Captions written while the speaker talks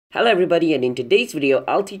Hello everybody, and in today's video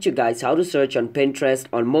I'll teach you guys how to search on Pinterest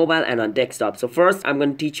on mobile and on desktop. So first I'm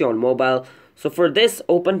going to teach you on mobile. So for this,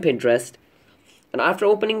 open Pinterest, and after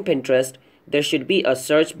opening Pinterest there should be a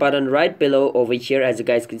search button right below over here. As you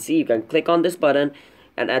guys can see, you can click on this button,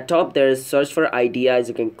 and at top there is search for ideas.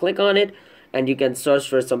 You can click on it and you can search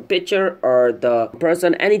for some picture or the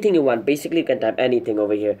person, anything you want. Basically you can type anything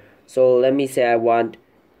over here. So let me say I want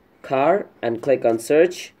car and click on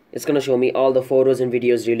search. It's gonna show me all the photos and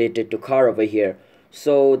videos related to car over here.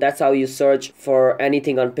 So that's how you search for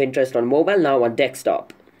anything on Pinterest on mobile. Now on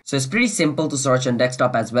desktop, so it's pretty simple to search on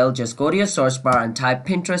desktop as well. Just go to your search bar and type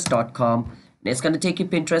pinterest.com, and it's gonna take you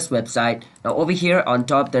Pinterest website. Now over here on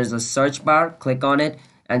top there's a search bar. Click on it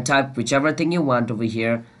and type whichever thing you want over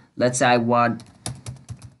here. Let's say I want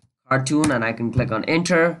cartoon, and I can click on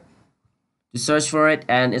enter to search for it,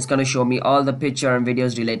 and it's gonna show me all the picture and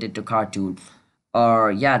videos related to cartoon.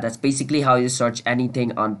 Or yeah, that's basically how you search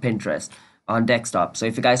anything on Pinterest on desktop. So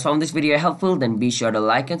if you guys found this video helpful, then be sure to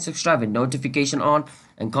like and subscribe with notification on,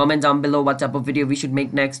 and comment down below what type of video we should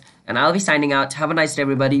make next, and I'll be signing out. Have a nice day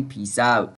everybody. Peace out.